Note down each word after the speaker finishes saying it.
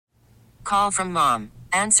call from mom.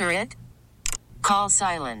 Answer it. Call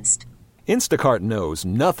silenced. Instacart knows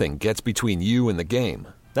nothing gets between you and the game.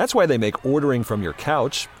 That's why they make ordering from your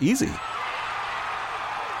couch easy.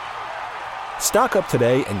 Stock up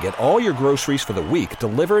today and get all your groceries for the week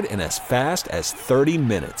delivered in as fast as 30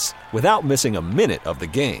 minutes without missing a minute of the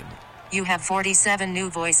game. You have 47 new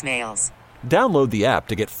voicemails. Download the app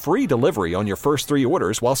to get free delivery on your first 3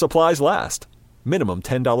 orders while supplies last. Minimum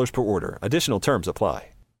 $10 per order. Additional terms apply.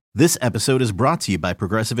 This episode is brought to you by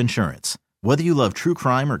Progressive Insurance. Whether you love true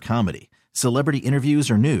crime or comedy, celebrity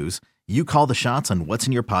interviews or news, you call the shots on what's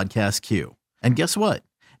in your podcast queue. And guess what?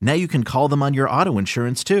 Now you can call them on your auto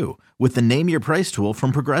insurance too with the Name Your Price tool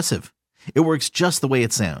from Progressive. It works just the way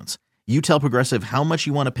it sounds. You tell Progressive how much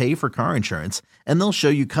you want to pay for car insurance, and they'll show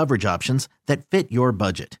you coverage options that fit your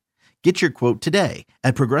budget. Get your quote today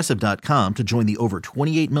at Progressive.com to join the over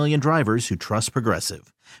 28 million drivers who trust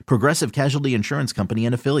Progressive. Progressive Casualty Insurance Company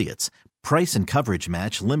and Affiliates. Price and coverage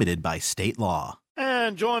match limited by state law.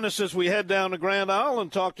 And join us as we head down to Grand Isle and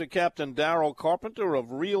talk to Captain Daryl Carpenter of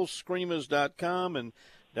RealScreamers.com. And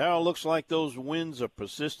Daryl, looks like those winds are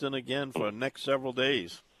persistent again for the next several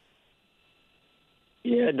days.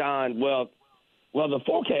 Yeah, Don. Well, the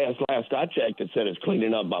forecast last I checked, it said it's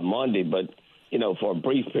cleaning up by Monday, but, for a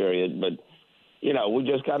brief period. But, we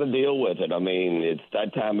just got to deal with it. I mean, it's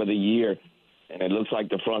that time of the year, and it looks like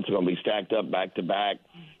the fronts are going to be stacked up back to back.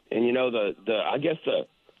 And, I guess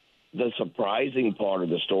the surprising part of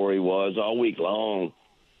the story was all week long,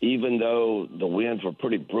 even though the winds were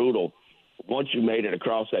pretty brutal, once you made it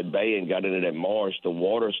across that bay and got into that marsh, the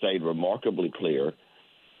water stayed remarkably clear.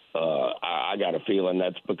 I got a feeling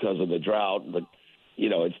that's because of the drought, but,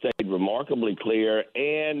 it stayed remarkably clear,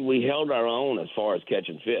 and we held our own as far as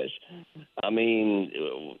catching fish. I mean,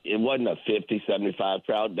 it wasn't a 50, 75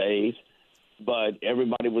 trout days, but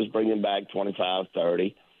everybody was bringing back 25,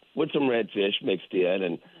 30 with some redfish mixed in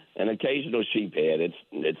and an occasional sheephead.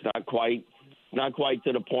 It's not quite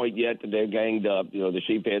to the point yet that they're ganged up. The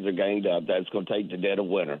sheepheads are ganged up. That's going to take the dead of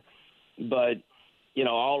winter. But,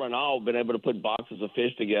 all in all, been able to put boxes of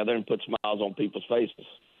fish together and put smiles on people's faces.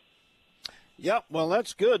 Yep, well,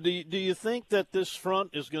 that's good. Do you think that this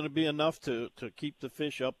front is going to be enough to keep the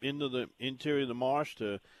fish up into the interior of the marsh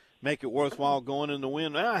to make it worthwhile going in the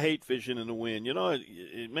wind? I hate fishing in the wind.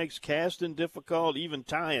 It makes casting difficult. Even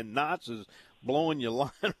tying knots is blowing your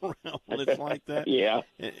line around when it's like that. Yeah.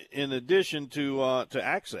 In addition to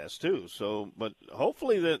access too. So, but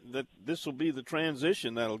hopefully that this will be the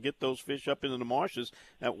transition that'll get those fish up into the marshes.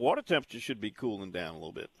 That water temperature should be cooling down a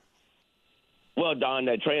little bit. Well, Don,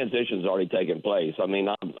 that transition's already taken place. I mean,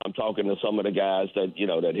 I'm talking to some of the guys that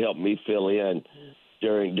that helped me fill in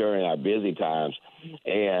during our busy times,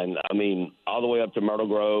 and I mean, all the way up to Myrtle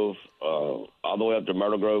Grove,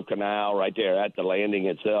 Canal, right there at the landing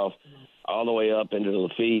itself, all the way up into the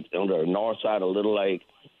Lafitte on the north side of Little Lake.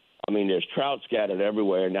 I mean, there's trout scattered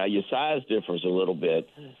everywhere. Now, your size differs a little bit.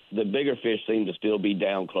 The bigger fish seem to still be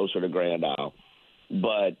down closer to Grand Isle,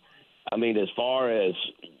 but I mean, as far as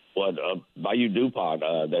what Bayou DuPont,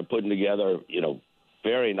 they're putting together,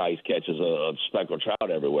 very nice catches of speckled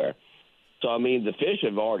trout everywhere. So, I mean, the fish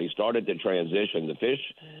have already started to transition.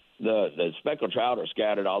 The speckled trout are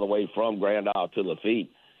scattered all the way from Grand Isle to Lafitte.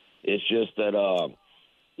 It's just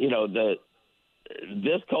that,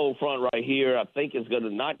 this cold front right here, I think is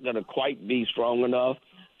not going to quite be strong enough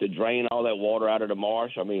to drain all that water out of the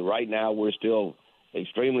marsh. I mean, right now we're still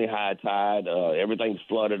extremely high tide. Everything's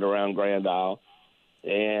flooded around Grand Isle.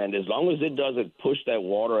 And as long as it doesn't push that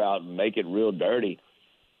water out and make it real dirty,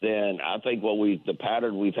 then I think the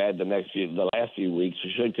pattern we've had the last few weeks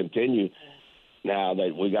should continue. Now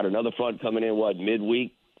that we got another front coming in,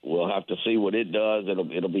 midweek? We'll have to see what it does.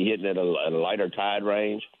 It'll be hitting at a lighter tide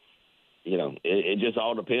range. It just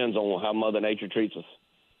all depends on how Mother Nature treats us.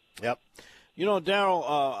 Yep. Daryl,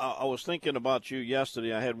 I was thinking about you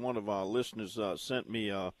yesterday. I had one of our listeners sent me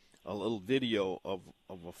a little video of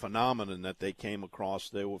a phenomenon that they came across.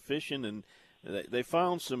 They were fishing, and they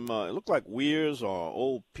found some, it looked like weirs or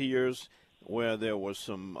old piers where there was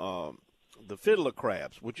some the fiddler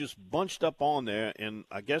crabs, were just bunched up on there, and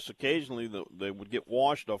I guess occasionally they would get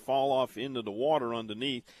washed or fall off into the water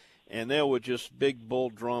underneath, and there were just big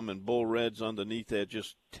bull drum and bull reds underneath there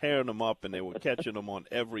just tearing them up, and they were catching them on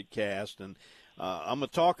every cast. And I'm going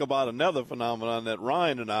to talk about another phenomenon that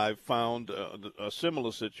Ryan and I found, a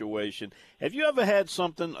similar situation. Have you ever had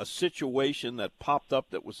a situation that popped up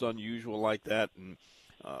that was unusual like that, and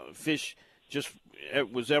fish just,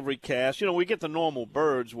 it was every cast? We get the normal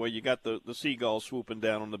birds where you got the seagulls swooping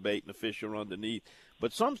down on the bait and the fish are underneath.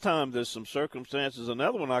 But sometimes there's some circumstances.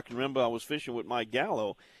 Another one I can remember, I was fishing with my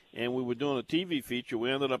Gallo, and we were doing a TV feature.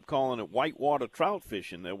 We ended up calling it whitewater trout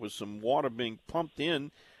fishing. There was some water being pumped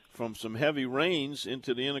in from some heavy rains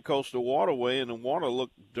into the intercoastal waterway, and the water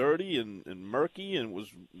looked dirty and murky, and was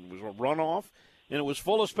a runoff, and it was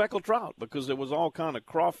full of speckled trout because there was all kind of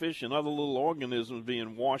crawfish and other little organisms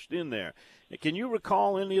being washed in there. Can you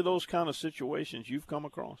recall any of those kind of situations you've come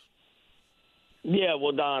across? Yeah,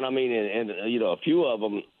 well, Don, I mean, and a few of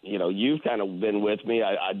them, you've kind of been with me.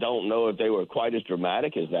 I don't know if they were quite as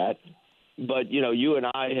dramatic as that, but, you and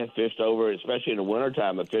I have fished over, especially in the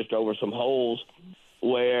wintertime, have fished over some holes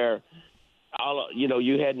where,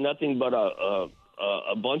 you had nothing but a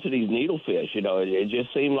bunch of these needlefish. It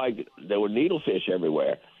just seemed like there were needlefish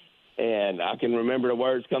everywhere. And I can remember the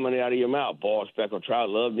words coming out of your mouth, boy, speckled trout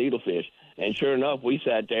love needlefish. And sure enough, we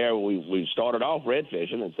sat there, we started off red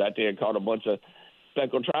fishing and sat there and caught a bunch of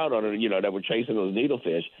speckled trout on it, that were chasing those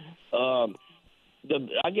needlefish.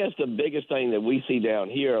 I guess the biggest thing that we see down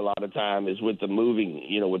here a lot of time is with the moving,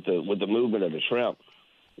 with the movement of the shrimp.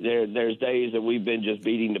 There's days that we've been just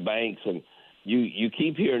beating the banks, and you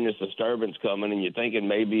keep hearing this disturbance coming, and you're thinking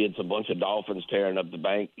maybe it's a bunch of dolphins tearing up the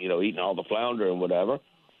bank, eating all the flounder and whatever.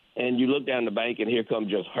 And you look down the bank, and here come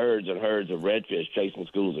just herds and herds of redfish chasing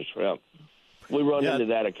schools of shrimp. We run into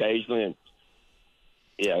that occasionally,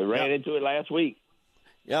 and ran into it last week.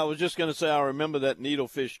 Yeah, I was just going to say I remember that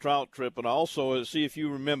needlefish trout trip, and also see if you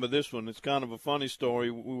remember this one. It's kind of a funny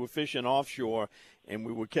story. We were fishing offshore, and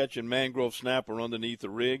we were catching mangrove snapper underneath the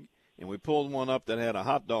rig, and we pulled one up that had a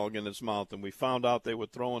hot dog in its mouth, and we found out they were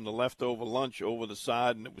throwing the leftover lunch over the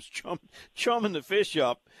side, and it was chumming the fish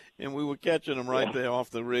up, and we were catching them right there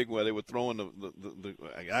off the rig where they were throwing the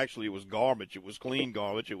actually it was garbage. It was clean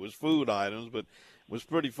garbage. It was food items, but it was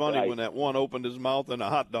pretty funny when that one opened his mouth and a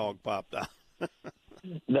hot dog popped out.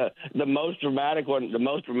 The most dramatic one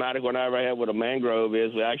I ever had with a mangrove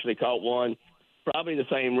is we actually caught one, probably the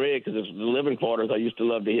same rig because it's the living quarters I used to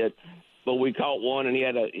love to hit. But we caught one, and he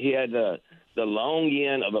had the long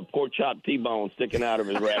end of a pork chop T-bone sticking out of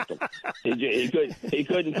his rectum. He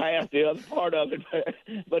couldn't pass the other part of it,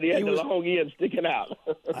 but he had the long end sticking out.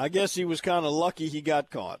 I guess he was kind of lucky he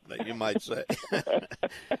got caught, you might say.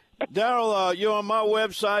 Daryl, you're on my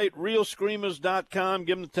website, realscreamers.com.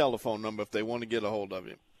 Give them the telephone number if they want to get a hold of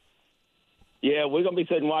you. Yeah, we're going to be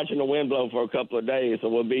sitting watching the wind blow for a couple of days, so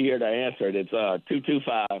we'll be here to answer it. It's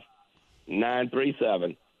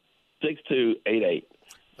 225-937-6288.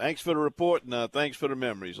 Thanks for the report, and thanks for the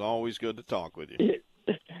memories. Always good to talk with you.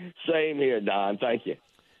 Same here, Don. Thank you.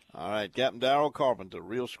 All right, Captain Daryl Carpenter,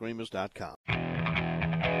 realscreamers.com.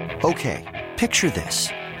 Okay, picture this.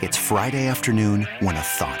 It's Friday afternoon when a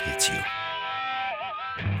thought hits you.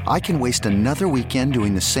 I can waste another weekend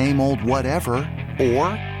doing the same old whatever, or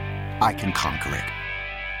I can conquer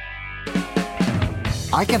it.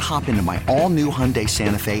 I can hop into my all-new Hyundai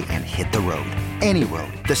Santa Fe and hit the road. Any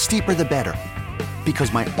road. The steeper, the better.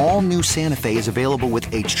 Because my all-new Santa Fe is available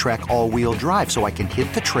with H-Track all-wheel drive, so I can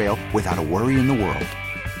hit the trail without a worry in the world.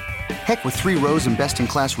 Heck, with 3 rows and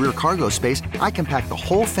best-in-class rear cargo space, I can pack the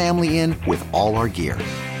whole family in with all our gear.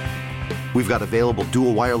 We've got available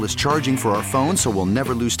dual wireless charging for our phones, so we'll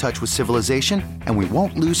never lose touch with civilization, and we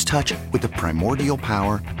won't lose touch with the primordial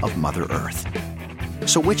power of Mother Earth.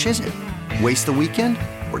 So which is it? Waste the weekend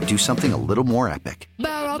or do something a little more epic?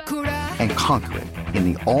 And conquer it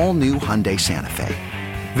in the all-new Hyundai Santa Fe.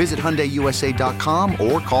 Visit HyundaiUSA.com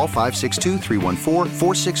or call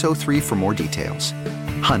 562-314-4603 for more details.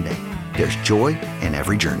 Hyundai, there's joy in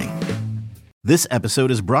every journey. This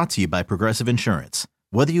episode is brought to you by Progressive Insurance.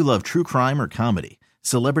 Whether you love true crime or comedy,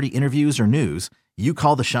 celebrity interviews or news, you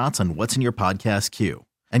call the shots on what's in your podcast queue.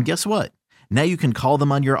 And guess what? Now you can call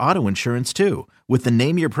them on your auto insurance too with the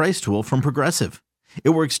Name Your Price tool from Progressive. It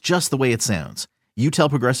works just the way it sounds. You tell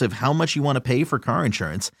Progressive how much you want to pay for car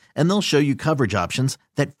insurance, and they'll show you coverage options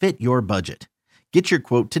that fit your budget. Get your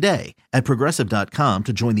quote today at Progressive.com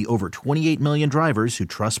to join the over 28 million drivers who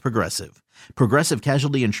trust Progressive. Progressive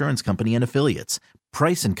Casualty Insurance Company and Affiliates.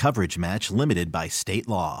 Price and coverage match limited by state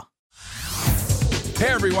law. Hey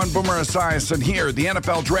everyone, Boomer Esiason here. The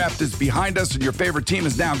NFL Draft is behind us and your favorite team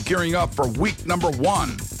is now gearing up for week number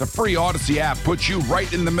 1. The free Odyssey app puts you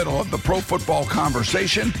right in the middle of the pro football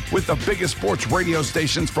conversation with the biggest sports radio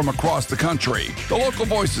stations from across the country. The local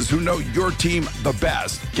voices who know your team the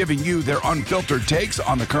best, giving you their unfiltered takes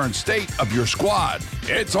on the current state of your squad.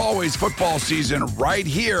 It's always football season right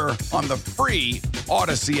here on the free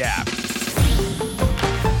Odyssey app.